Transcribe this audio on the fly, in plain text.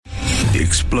The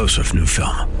explosive new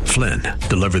film, Flynn,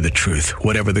 deliver the truth,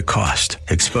 whatever the cost,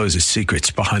 exposes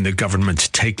secrets behind the government's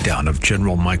takedown of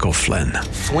General Michael Flynn.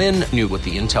 Flynn knew what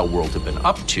the intel world had been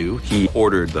up to. He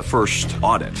ordered the first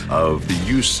audit of the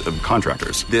use of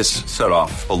contractors. This set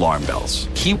off alarm bells.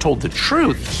 He told the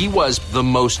truth. He was the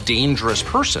most dangerous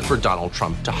person for Donald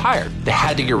Trump to hire. They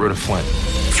had to get rid of Flynn.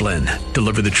 Flynn,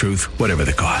 deliver the truth, whatever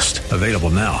the cost. Available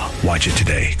now. Watch it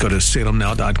today. Go to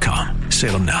salemnow.com.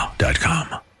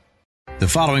 salemnow.com. The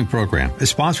following program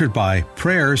is sponsored by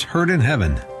Prayers Heard in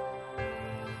Heaven.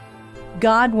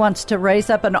 God wants to raise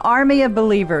up an army of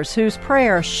believers whose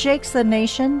prayer shakes the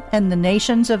nation and the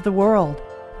nations of the world.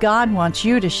 God wants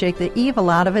you to shake the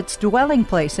evil out of its dwelling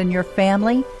place in your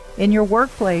family, in your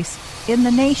workplace, in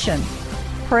the nation.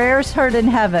 Prayers Heard in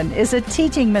Heaven is a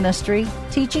teaching ministry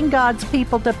teaching God's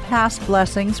people to pass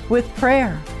blessings with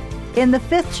prayer. In the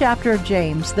 5th chapter of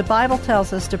James, the Bible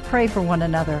tells us to pray for one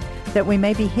another that we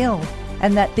may be healed,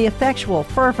 and that the effectual,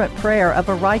 fervent prayer of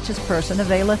a righteous person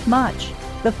availeth much.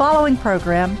 The following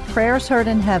program, Prayers Heard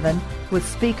in Heaven, with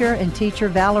speaker and teacher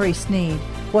Valerie Sneed,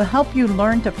 will help you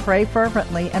learn to pray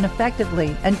fervently and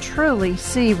effectively and truly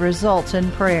see results in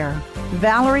prayer.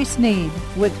 Valerie Sneed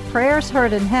with Prayers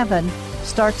Heard in Heaven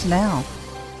starts now.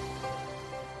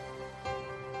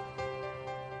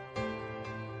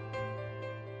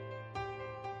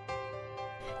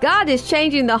 God is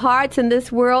changing the hearts in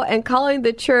this world and calling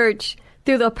the church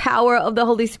through the power of the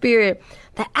Holy Spirit.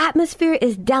 The atmosphere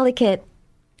is delicate.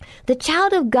 The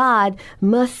child of God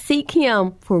must seek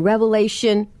Him for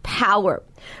revelation power.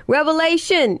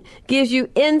 Revelation gives you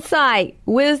insight,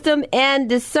 wisdom, and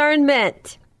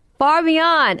discernment far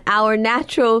beyond our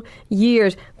natural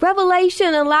years.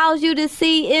 Revelation allows you to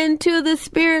see into the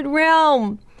spirit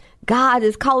realm. God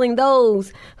is calling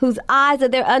those whose eyes of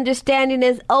their understanding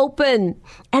is open,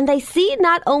 and they see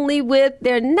not only with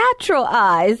their natural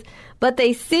eyes, but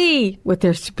they see with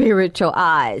their spiritual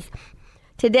eyes.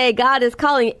 Today, God is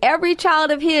calling every child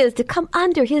of His to come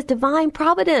under His divine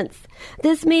providence.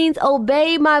 This means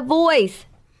obey my voice,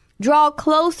 draw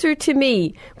closer to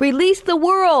me, release the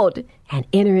world, and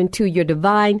enter into your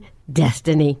divine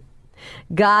destiny.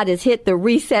 God has hit the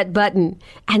reset button,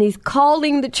 and He's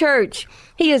calling the church.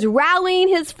 He is rallying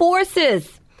His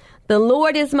forces. The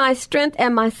Lord is my strength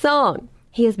and my song.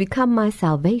 He has become my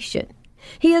salvation.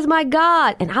 He is my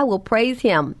God, and I will praise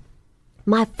Him.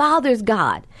 My Father's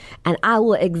God, and I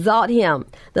will exalt Him.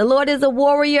 The Lord is a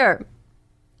warrior.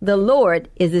 The Lord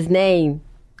is His name.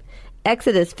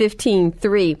 Exodus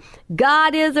 15:3.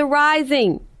 God is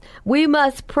arising. We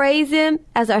must praise Him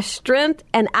as our strength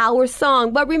and our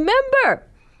song. But remember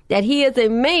that He is a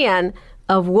man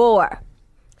of war.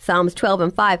 Psalms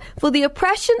 12:5. For the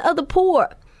oppression of the poor,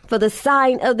 for the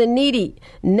sighing of the needy,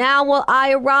 now will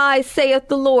I arise, saith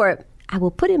the Lord. I will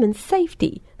put him in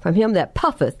safety from him that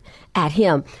puffeth at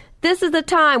him. This is the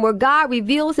time where God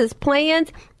reveals His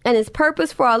plans and His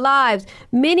purpose for our lives.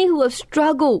 Many who have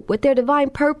struggled with their divine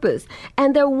purpose,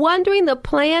 and they're wondering the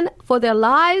plan for their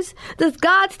lives. Does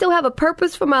God still have a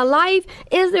purpose for my life?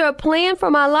 Is there a plan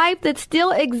for my life that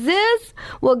still exists?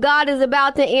 Well, God is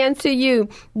about to answer you.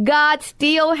 God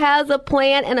still has a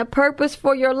plan and a purpose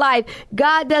for your life.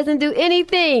 God doesn't do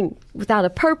anything without a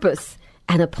purpose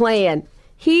and a plan.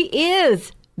 He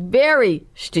is very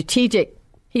strategic.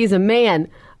 He's a man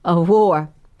of war.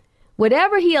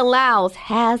 Whatever He allows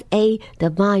has a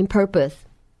divine purpose.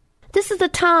 This is the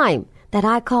time that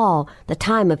I call the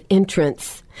time of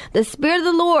entrance. The Spirit of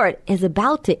the Lord is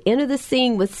about to enter the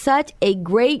scene with such a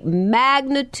great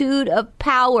magnitude of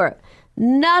power.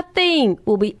 Nothing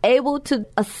will be able to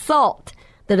assault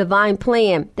the divine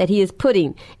plan that He is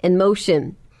putting in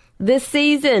motion. This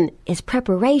season is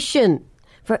preparation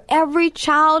for every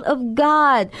child of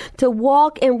God to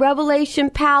walk in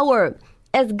revelation power.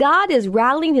 As God is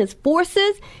rallying His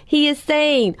forces, He is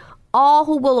saying, all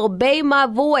who will obey my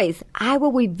voice, I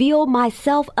will reveal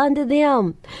myself unto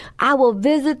them. I will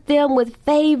visit them with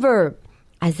favor.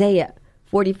 Isaiah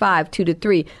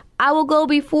 45:2-3. I will go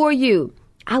before you.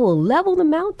 I will level the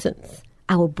mountains.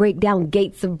 I will break down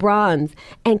gates of bronze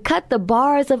and cut the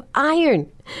bars of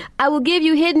iron. I will give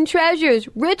you hidden treasures,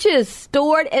 riches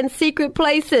stored in secret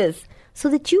places, so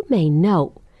that you may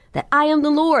know that I am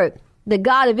the Lord, the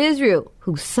God of Israel,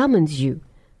 who summons you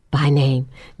by name.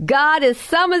 God is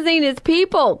summoning His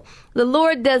people. The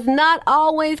Lord does not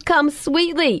always come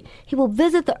sweetly. He will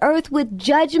visit the earth with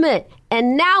judgment,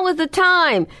 and now is the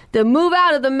time to move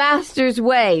out of the Master's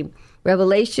way.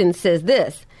 Revelation says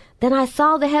this, Then I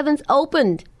saw the heavens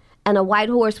opened, and a white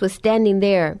horse was standing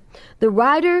there. The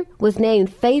rider was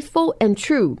named Faithful and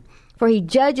True, for he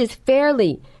judges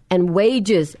fairly and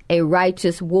wages a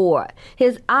righteous war.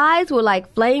 His eyes were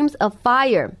like flames of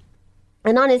fire,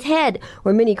 and on his head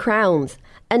were many crowns.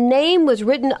 A name was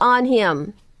written on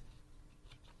him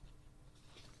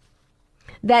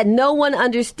that no one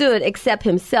understood except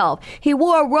himself. He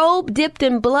wore a robe dipped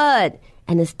in blood,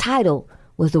 and his title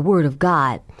was the Word of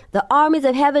God. The armies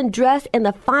of heaven, dressed in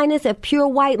the finest of pure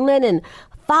white linen,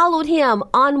 followed him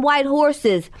on white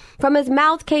horses. From his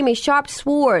mouth came a sharp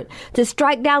sword to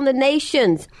strike down the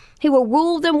nations. He will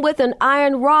rule them with an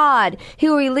iron rod. He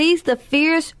will release the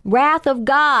fierce wrath of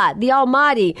God, the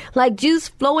Almighty, like juice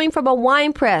flowing from a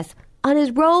winepress. On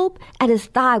his robe at his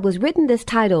thigh was written this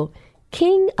title,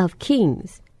 King of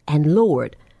Kings and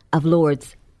Lord of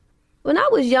Lords. When I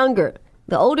was younger,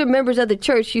 the older members of the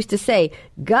church used to say,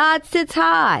 God sits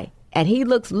high and he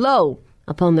looks low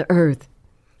upon the earth.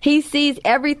 He sees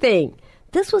everything.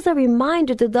 This was a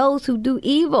reminder to those who do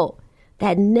evil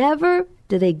that never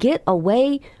do they get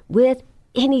away with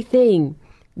anything.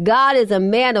 God is a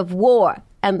man of war,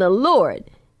 and the Lord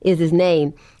is his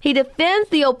name. He defends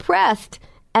the oppressed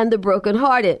and the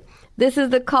brokenhearted. This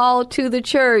is the call to the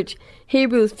church.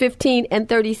 Hebrews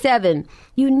 15:37.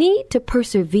 You need to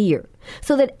persevere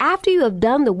so that after you have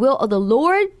done the will of the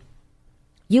Lord,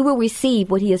 you will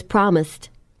receive what he has promised.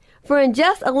 For in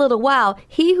just a little while,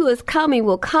 he who is coming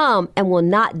will come and will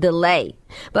not delay.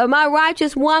 But my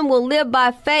righteous one will live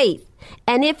by faith.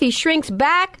 And if he shrinks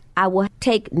back, I will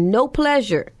take no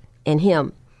pleasure in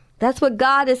him. That's what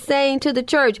God is saying to the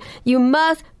church. You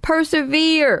must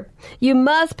persevere. You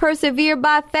must persevere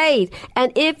by faith.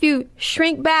 And if you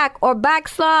shrink back or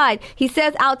backslide, he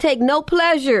says, I'll take no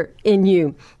pleasure in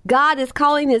you. God is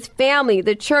calling his family,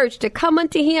 the church, to come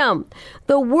unto him.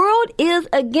 The world is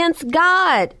against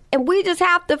God, and we just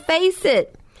have to face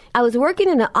it. I was working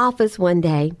in an office one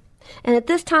day, and at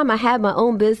this time I had my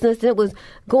own business, and it was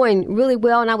going really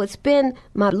well, and I would spend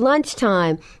my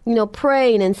lunchtime,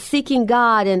 praying and seeking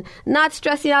God and not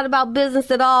stressing out about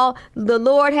business at all. The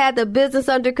Lord had the business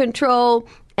under control,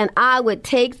 and I would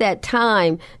take that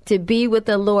time to be with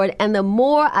the Lord. And the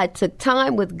more I took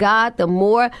time with God, the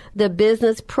more the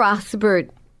business prospered.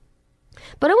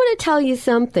 But I want to tell you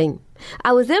something.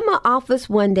 I was in my office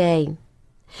one day,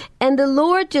 and the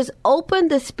Lord just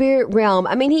opened the spirit realm.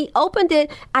 He opened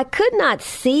it. I could not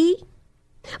see,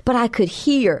 but I could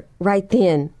hear right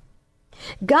then.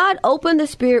 God opened the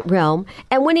spirit realm,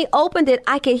 and when he opened it,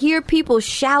 I could hear people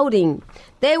shouting.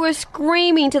 They were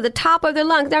screaming to the top of their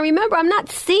lungs. Now remember, I'm not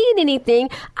seeing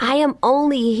anything. I am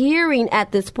only hearing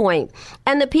at this point.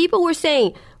 And the people were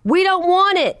saying, we don't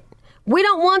want it. We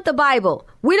don't want the Bible.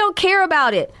 We don't care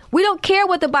about it. We don't care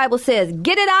what the Bible says.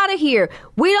 Get it out of here.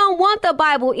 We don't want the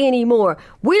Bible anymore.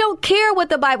 We don't care what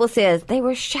the Bible says. They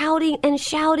were shouting and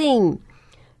shouting.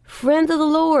 Friends of the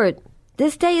Lord,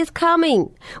 this day is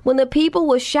coming when the people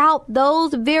will shout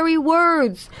those very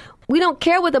words. We don't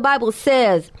care what the Bible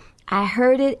says. I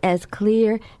heard it as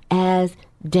clear as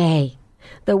day.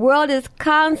 The world is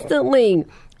constantly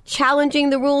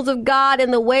challenging the rules of God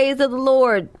and the ways of the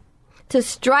Lord to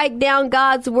strike down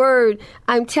God's word.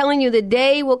 I'm telling you, the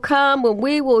day will come when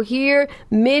we will hear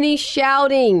many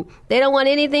shouting. They don't want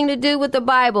anything to do with the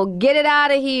Bible. Get it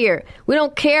out of here. We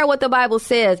don't care what the Bible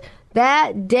says.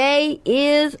 That day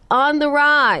is on the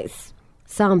rise.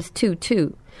 Psalms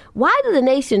 2:2. Why do the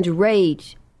nations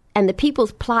rage and the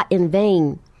peoples plot in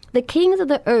vain? The kings of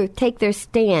the earth take their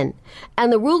stand,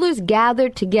 and the rulers gather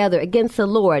together against the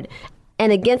Lord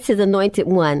and against his anointed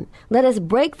one. Let us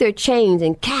break their chains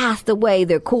and cast away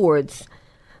their cords.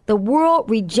 The world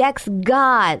rejects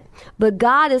God, but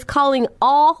God is calling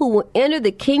all who will enter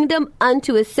the kingdom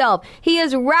unto himself. He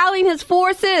is rallying his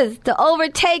forces to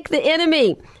overtake the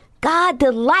enemy. God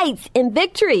delights in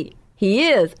victory. He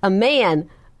is a man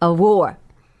of war.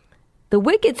 The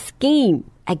wicked scheme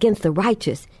against the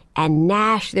righteous and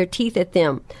gnash their teeth at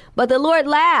them, but the Lord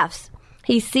laughs.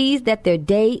 He sees that their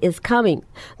day is coming.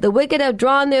 The wicked have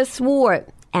drawn their sword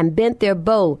and bent their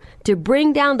bow to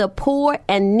bring down the poor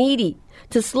and needy,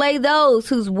 to slay those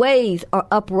whose ways are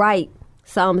upright.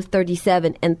 Psalms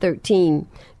 37:13.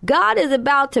 God is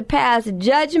about to pass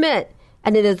judgment,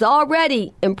 and it is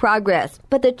already in progress.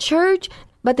 But the church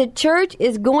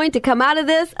is going to come out of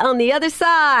this on the other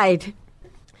side.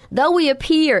 Though we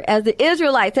appear as the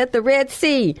Israelites at the Red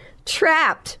Sea,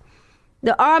 trapped,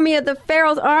 The army of the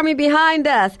Pharaoh's army behind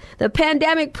us, the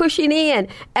pandemic pushing in,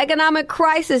 economic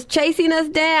crisis chasing us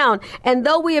down. And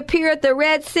though we appear at the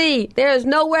Red Sea, there is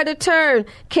nowhere to turn.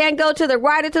 Can't go to the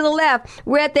right or to the left.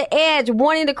 We're at the edge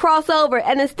wanting to cross over.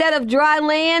 And instead of dry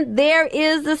land, there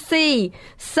is the sea.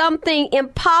 Something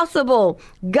impossible.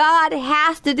 God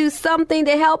has to do something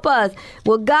to help us.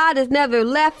 Well, God has never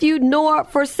left you nor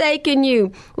forsaken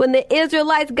you. When the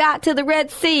Israelites got to the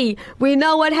Red Sea, we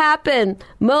know what happened.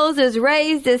 Moses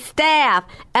raised his staff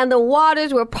and the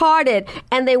waters were parted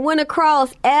and they went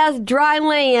across as dry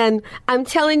land. I'm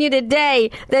telling you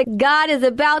today that God is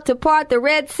about to part the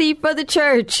Red Sea for the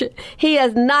church. He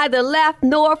has neither left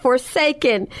nor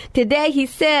forsaken. Today he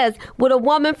says, would a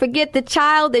woman forget the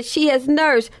child that she has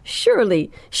nursed? Surely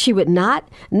she would not.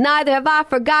 Neither have I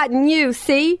forgotten you.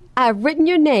 See, I have written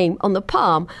your name on the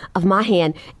palm of my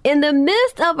hand. In the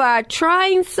midst of our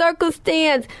trying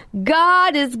circumstance,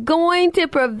 God is going to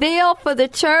prevail for the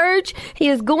church. He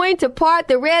is going to part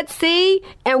the Red Sea,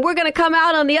 and we're going to come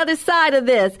out on the other side of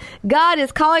this. God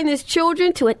is calling his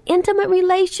children to an intimate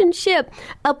relationship,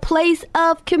 a place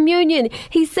of communion.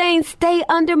 He's saying, stay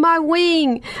under my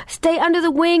wing, stay under the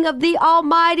wing of the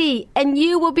Almighty, and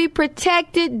you will be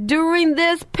protected during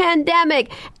this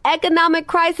pandemic. Economic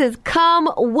crisis, come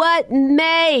what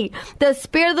may. The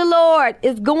Spirit of the Lord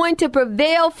is going to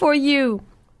prevail for you.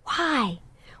 Why?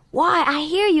 Why? I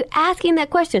hear you asking that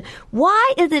question.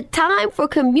 Why is it time for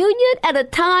communion at a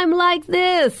time like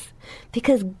this?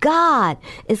 Because God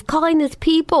is calling his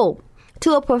people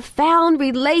to a profound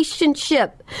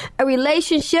relationship, a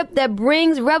relationship that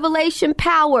brings revelation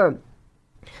power.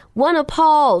 One of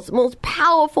Paul's most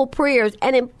powerful prayers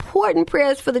and important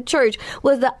prayers for the church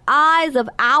was the eyes of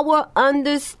our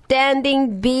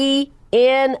understanding be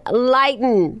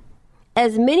enlightened.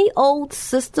 As many old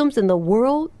systems in the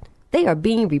world, they are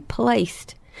being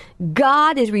replaced.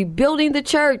 God is rebuilding the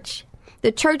church.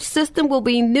 The church system will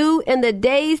be new in the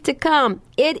days to come.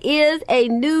 It is a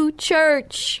new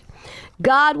church.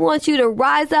 God wants you to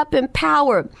rise up in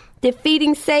power,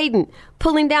 defeating Satan,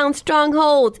 pulling down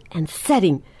strongholds, and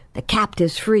setting the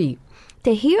captives free.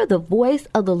 To hear the voice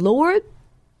of the Lord,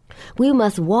 we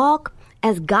must walk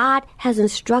as God has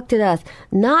instructed us,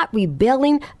 not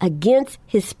rebelling against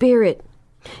his Spirit.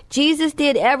 Jesus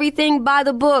did everything by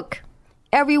the book.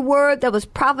 Every word that was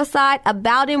prophesied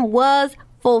about him was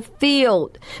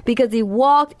fulfilled because he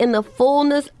walked in the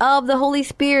fullness of the Holy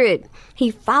Spirit. He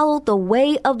followed the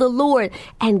way of the Lord,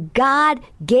 and God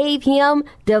gave him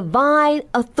divine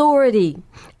authority.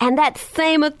 And that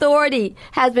same authority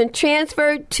has been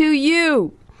transferred to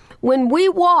you. When we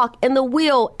walk in the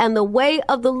will and the way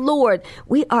of the Lord,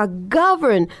 we are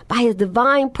governed by his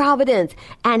divine providence,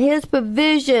 and his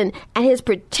provision and his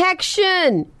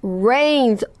protection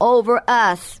reigns over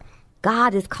us.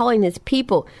 God is calling his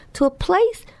people to a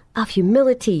place of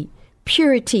humility,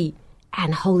 purity,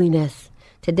 and holiness.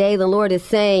 Today, the Lord is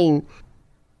saying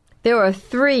there are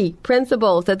 3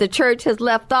 principles that the church has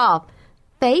left off: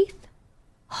 faith,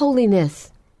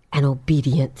 holiness, and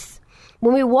obedience.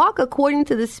 When we walk according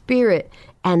to the Spirit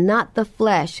and not the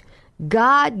flesh,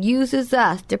 God uses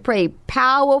us to pray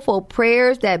powerful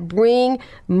prayers that bring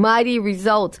mighty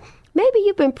results. Maybe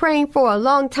you've been praying for a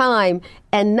long time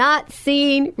and not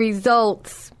seeing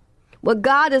results. Well,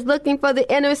 God is looking for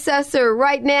the intercessor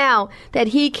right now that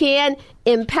he can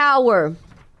empower.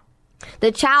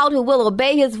 The child who will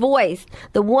obey his voice,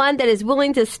 the one that is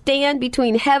willing to stand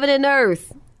between heaven and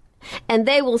earth. And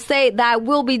they will say, thy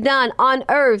will be done on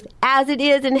earth as it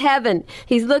is in heaven.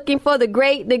 He's looking for the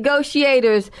great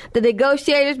negotiators, the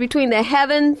negotiators between the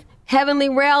heavenly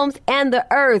realms and the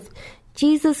earth.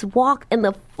 Jesus walked in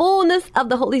the fullness of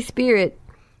the Holy Spirit.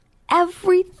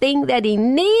 Everything that he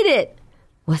needed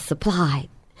was supplied.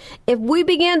 If we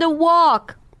begin to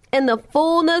walk in the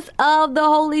fullness of the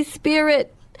Holy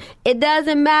Spirit, it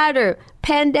doesn't matter.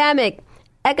 Pandemic,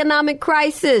 economic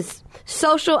crisis,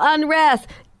 social unrest,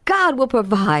 God will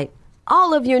provide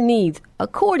all of your needs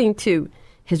according to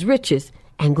his riches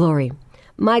and glory.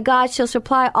 My God shall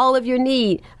supply all of your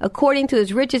need according to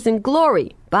his riches and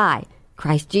glory by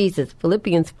Christ Jesus.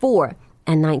 Philippians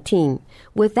 4:19.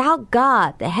 Without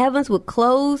God, the heavens would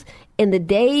close in the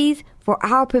days for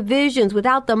our provisions.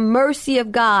 Without the mercy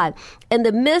of God, in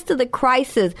the midst of the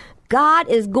crisis, God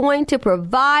is going to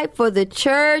provide for the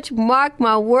church. Mark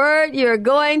my word, you're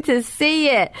going to see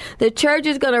it. The church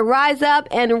is going to rise up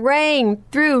and reign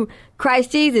through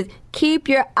Christ Jesus. Keep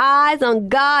your eyes on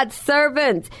God's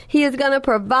servants. He is going to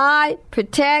provide,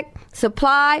 protect,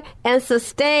 supply, and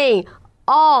sustain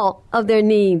all of their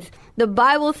needs. The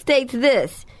Bible states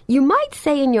this: you might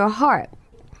say in your heart,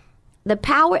 the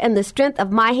power and the strength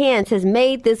of my hands has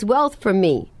made this wealth for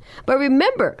me. But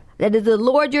remember that it is the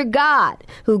Lord your God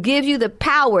who gives you the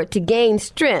power to gain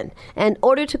strength in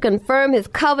order to confirm his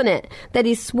covenant that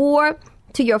he swore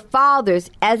to your fathers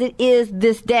as it is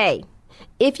this day.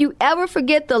 If you ever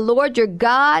forget the Lord your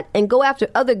God and go after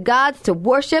other gods to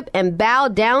worship and bow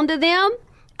down to them,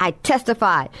 I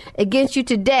testify against you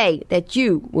today that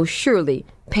you will surely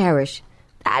perish.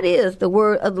 That is the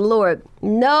word of the Lord.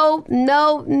 No,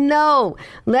 no, no.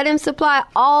 Let him supply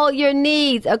all your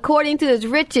needs according to his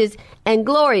riches and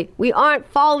glory. We aren't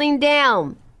falling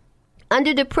down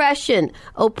under depression,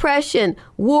 oppression,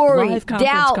 worry,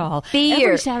 doubt,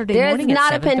 fear. There is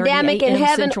not a pandemic in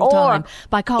heaven or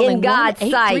in God's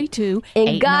sight.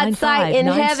 In God's sight in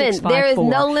heaven, there is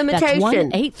no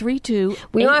limitation.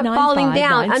 We aren't falling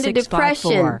down under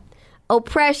depression,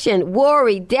 oppression,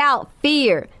 worry, doubt,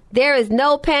 fear. There is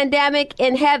no pandemic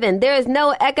in heaven. There is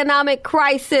no economic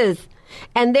crisis.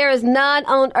 And there is none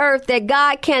on earth that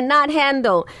God cannot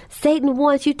handle. Satan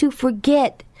wants you to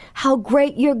forget how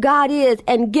great your God is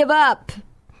and give up.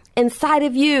 Inside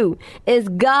of you is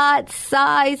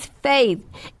God-sized faith.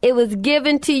 It was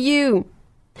given to you.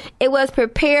 It was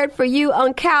prepared for you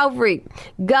on Calvary.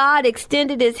 God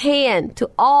extended his hand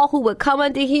to all who would come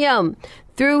unto him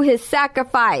through his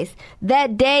sacrifice.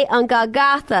 That day on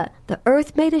Golgotha, the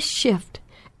earth made a shift,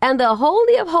 and the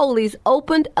Holy of Holies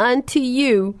opened unto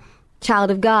you, child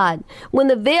of God. When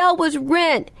the veil was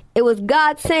rent, it was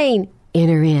God saying,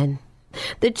 enter in.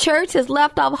 The church has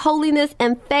left off holiness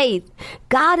and faith.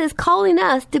 God is calling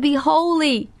us to be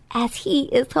holy as he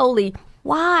is holy.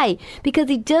 Why? Because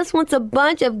he just wants a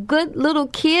bunch of good little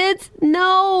kids?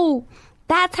 No,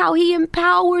 that's how he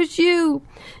empowers you.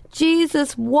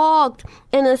 Jesus walked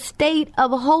in a state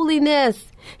of holiness.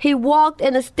 He walked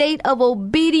in a state of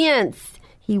obedience.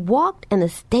 He walked in a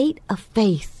state of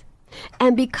faith.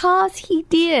 And because he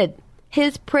did,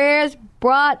 his prayers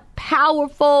brought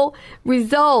powerful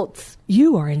results.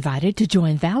 You are invited to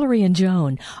join Valerie and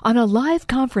Joan on a live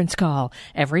conference call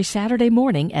every Saturday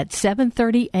morning at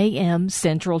 7:30 a.m.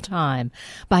 Central Time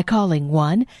by calling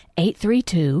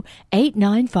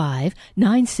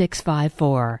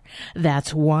 1-832-895-9654.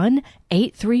 That's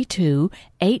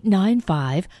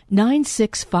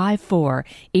 1-832-895-9654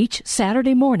 each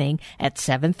Saturday morning at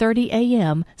 7:30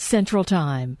 a.m. Central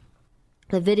Time.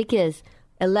 Leviticus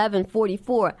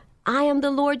 11:44. I am the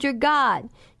Lord your God.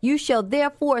 You shall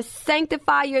therefore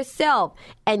sanctify yourself,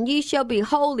 and ye shall be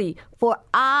holy, for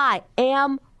I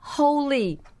am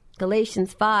holy.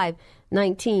 Galatians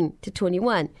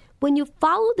 5:19-21. When you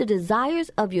follow the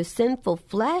desires of your sinful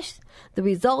flesh, the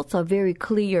results are very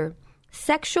clear.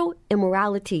 Sexual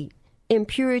immorality,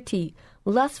 impurity,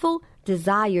 lustful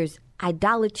desires,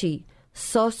 idolatry,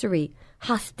 sorcery,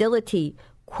 hostility,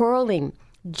 quarreling,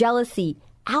 jealousy,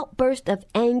 outburst of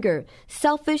anger,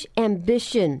 selfish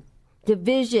ambition,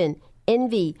 division,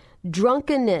 envy,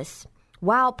 drunkenness,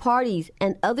 wild parties,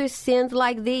 and other sins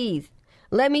like these.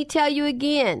 Let me tell you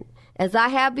again, as I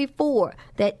have before,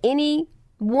 that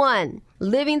anyone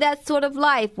living that sort of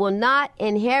life will not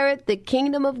inherit the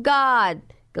kingdom of God.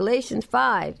 Galatians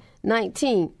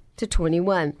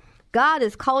 5:19-21. God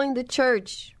is calling the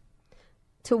church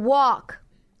to walk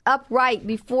upright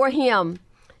before him.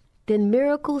 Then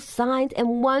miracles, signs,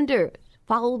 and wonders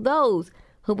follow those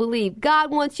who believe. God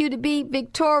wants you to be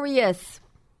victorious.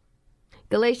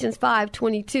 Galatians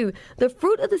 5:22. The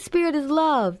fruit of the Spirit is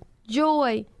love,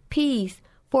 joy, peace,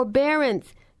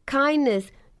 forbearance,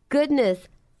 kindness, goodness,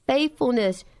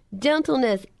 faithfulness,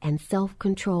 gentleness, and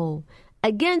self-control.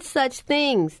 Against such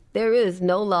things there is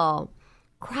no law.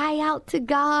 Cry out to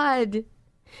God.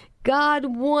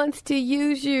 God wants to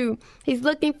use you. He's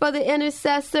looking for the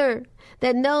intercessor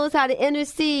that knows how to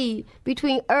intercede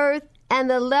between earth and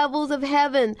the levels of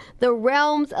heaven, the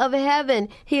realms of heaven.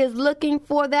 He is looking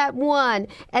for that one.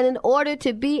 And in order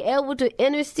to be able to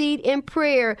intercede in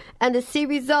prayer and to see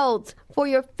results for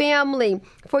your family,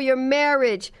 for your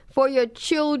marriage, for your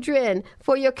children,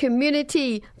 for your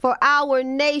community, for our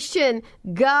nation,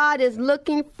 God is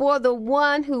looking for the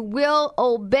one who will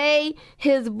obey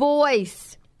his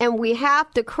voice. And we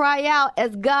have to cry out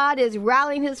as God is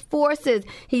rallying his forces.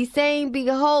 He's saying, be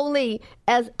holy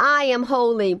as I am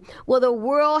holy. Well, the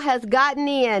world has gotten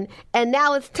in, and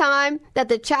now it's time that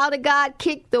the child of God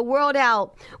kick the world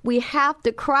out. We have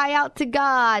to cry out to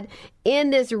God in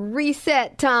this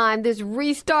reset time, this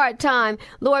restart time.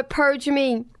 Lord, purge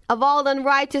me of all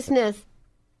unrighteousness.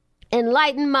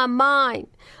 Enlighten my mind.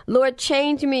 Lord,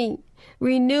 change me.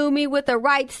 Renew me with a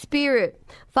right spirit.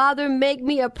 Father, make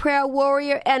me a prayer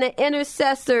warrior and an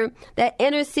intercessor that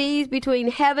intercedes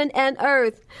between heaven and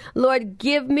earth. Lord,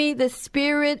 give me the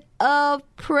spirit of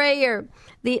prayer.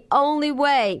 The only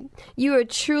way you are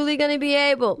truly going to be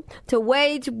able to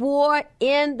wage war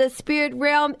in the spirit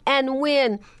realm and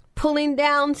win, pulling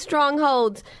down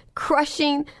strongholds,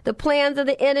 crushing the plans of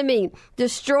the enemy,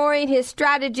 destroying his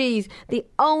strategies. The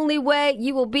only way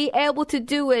you will be able to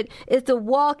do it is to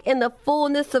walk in the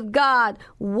fullness of God,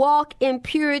 walk in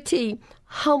purity,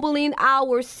 humbling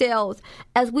ourselves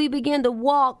as we begin to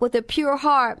walk with a pure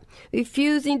heart,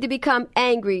 refusing to become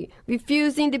angry,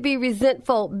 refusing to be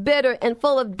resentful, bitter, and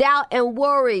full of doubt and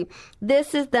worry.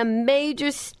 This is the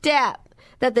major step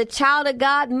that the child of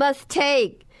God must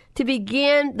take to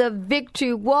begin the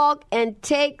victory walk and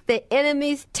take the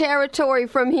enemy's territory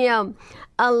from him.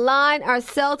 Align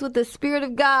ourselves with the Spirit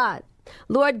of God.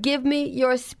 Lord, give me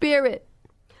your Spirit.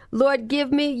 Lord,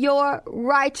 give me your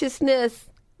righteousness.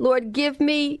 Lord, give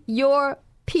me your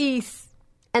peace.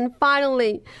 And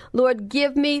finally, Lord,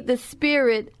 give me the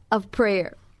spirit of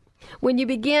prayer. When you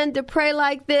begin to pray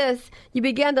like this, you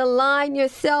begin to align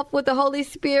yourself with the Holy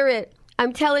Spirit.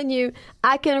 I'm telling you,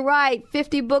 I can write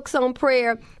 50 books on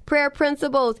prayer, prayer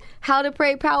principles, how to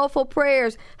pray powerful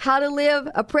prayers, how to live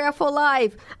a prayerful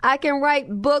life. I can write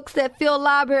books that fill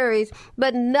libraries,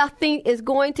 but nothing is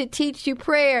going to teach you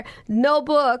prayer. No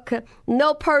book,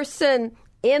 no person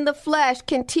in the flesh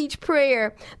can teach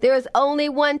prayer. There is only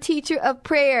one teacher of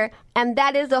prayer, and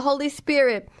that is the Holy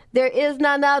Spirit. There is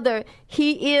none other.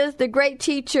 He is the great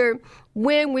teacher.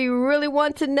 When we really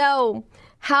want to know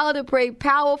how to pray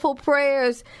powerful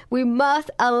prayers, we must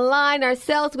align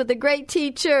ourselves with the great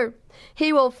teacher.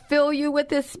 He will fill you with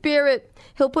his Spirit.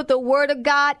 He'll put the word of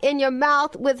God in your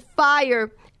mouth with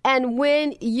fire. And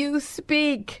when you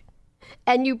speak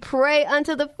and you pray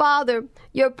unto the Father,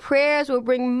 your prayers will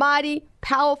bring mighty,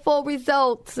 powerful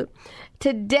results.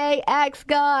 Today, ask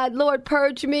God, Lord,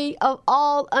 purge me of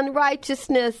all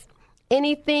unrighteousness.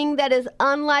 Anything that is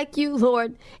unlike you,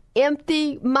 Lord,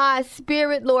 empty my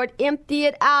spirit, Lord. Empty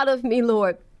it out of me,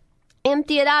 Lord.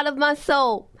 Empty it out of my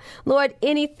soul. Lord,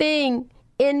 anything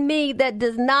in me that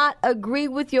does not agree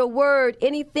with your word,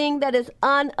 anything that is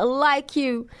unlike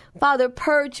you, Father,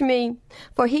 purge me,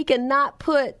 for he cannot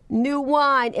put new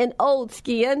wine in old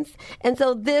skins. And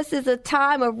so this is a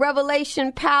time of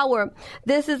revelation power.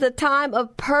 This is a time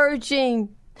of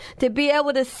purging, to be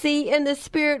able to see in the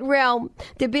spirit realm,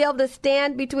 to be able to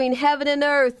stand between heaven and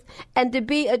earth, and to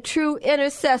be a true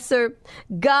intercessor.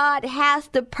 God has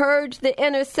to purge the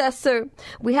intercessor.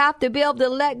 We have to be able to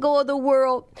let go of the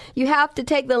world. You have to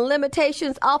take the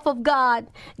limitations off of God.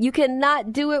 You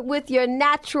cannot do it with your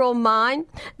natural mind.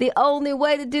 The only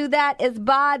way to do that is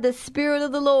by the Spirit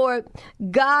of the Lord.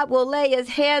 God will lay his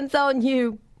hands on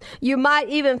you. You might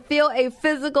even feel a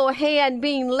physical hand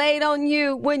being laid on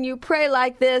you when you pray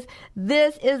like this.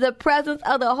 This is the presence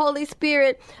of the Holy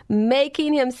Spirit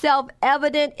making himself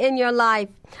evident in your life.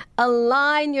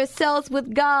 Align yourselves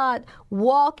with God.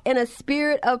 Walk in a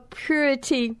spirit of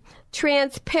purity,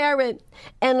 transparent,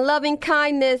 and loving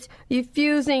kindness,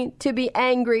 refusing to be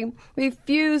angry,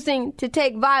 refusing to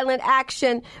take violent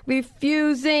action,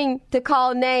 refusing to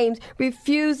call names,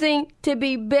 refusing to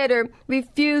be bitter,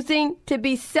 refusing to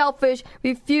be selfish,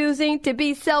 refusing to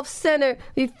be self-centered,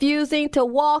 refusing to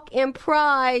walk in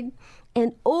pride.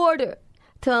 In order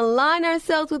to align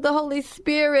ourselves with the Holy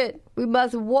Spirit, we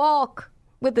must walk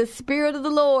with the Spirit of the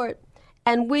Lord,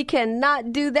 and we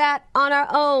cannot do that on our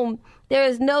own. There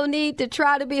is no need to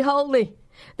try to be holy.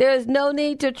 There is no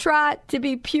need to try to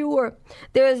be pure.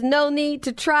 There is no need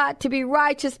to try to be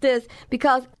righteousness,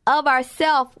 because of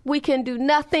ourselves we can do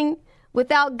nothing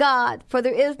without God, for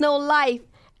there is no life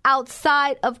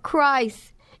outside of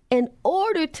Christ. In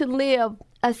order to live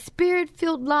a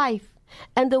Spirit-filled life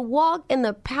and to walk in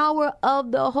the power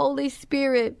of the Holy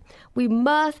Spirit, we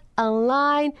must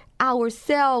align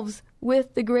ourselves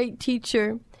with the great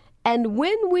teacher. And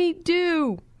when we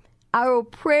do, our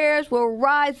prayers will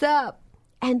rise up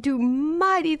and do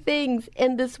mighty things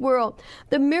in this world.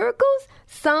 The miracles,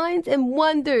 signs, and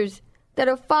wonders that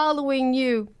are following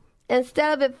you,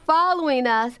 instead of it following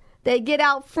us, they get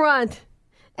out front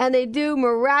and they do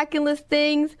miraculous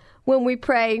things when we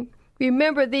pray.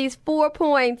 Remember these 4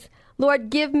 points. Lord,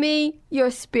 give me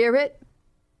your Spirit,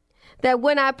 that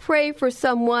when I pray for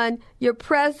someone, your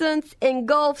presence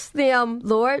engulfs them,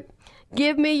 Lord.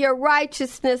 Give me your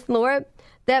righteousness, Lord,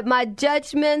 that my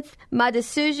judgments, my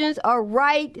decisions are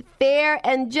right, fair,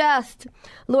 and just.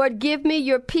 Lord, give me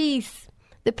your peace,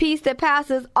 the peace that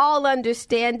passes all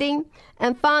understanding.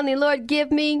 And finally, Lord,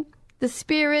 give me the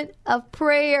spirit of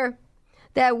prayer,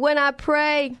 that when I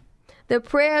pray, the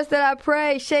prayers that I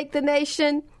pray shake the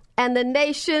nation and the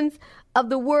nations of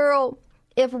the world.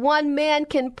 If one man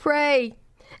can pray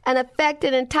and affect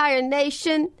an entire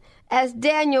nation, as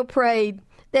Daniel prayed,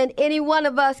 than any one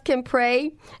of us can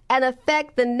pray and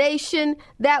affect the nation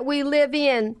that we live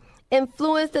in,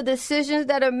 influence the decisions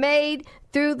that are made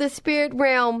through the spirit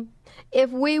realm.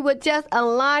 If we would just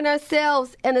align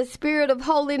ourselves in a spirit of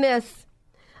holiness,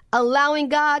 allowing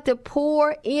God to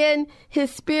pour in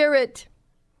His Spirit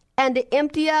and to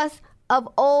empty us of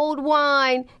old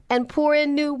wine and pour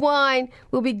in new wine,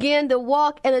 we'll begin to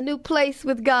walk in a new place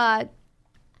with God.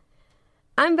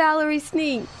 I'm Valerie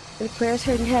Sneed, in Prayers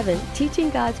Heard in Heaven, teaching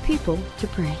God's people to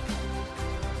pray.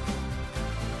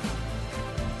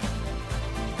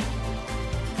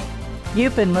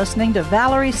 You've been listening to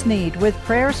Valerie Sneed with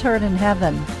Prayers Heard in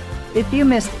Heaven. If you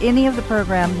missed any of the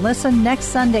program, listen next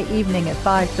Sunday evening at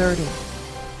 5:30.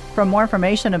 For more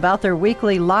information about their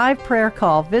weekly live prayer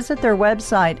call, visit their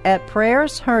website at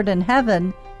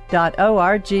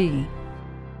prayersheardinheaven.org.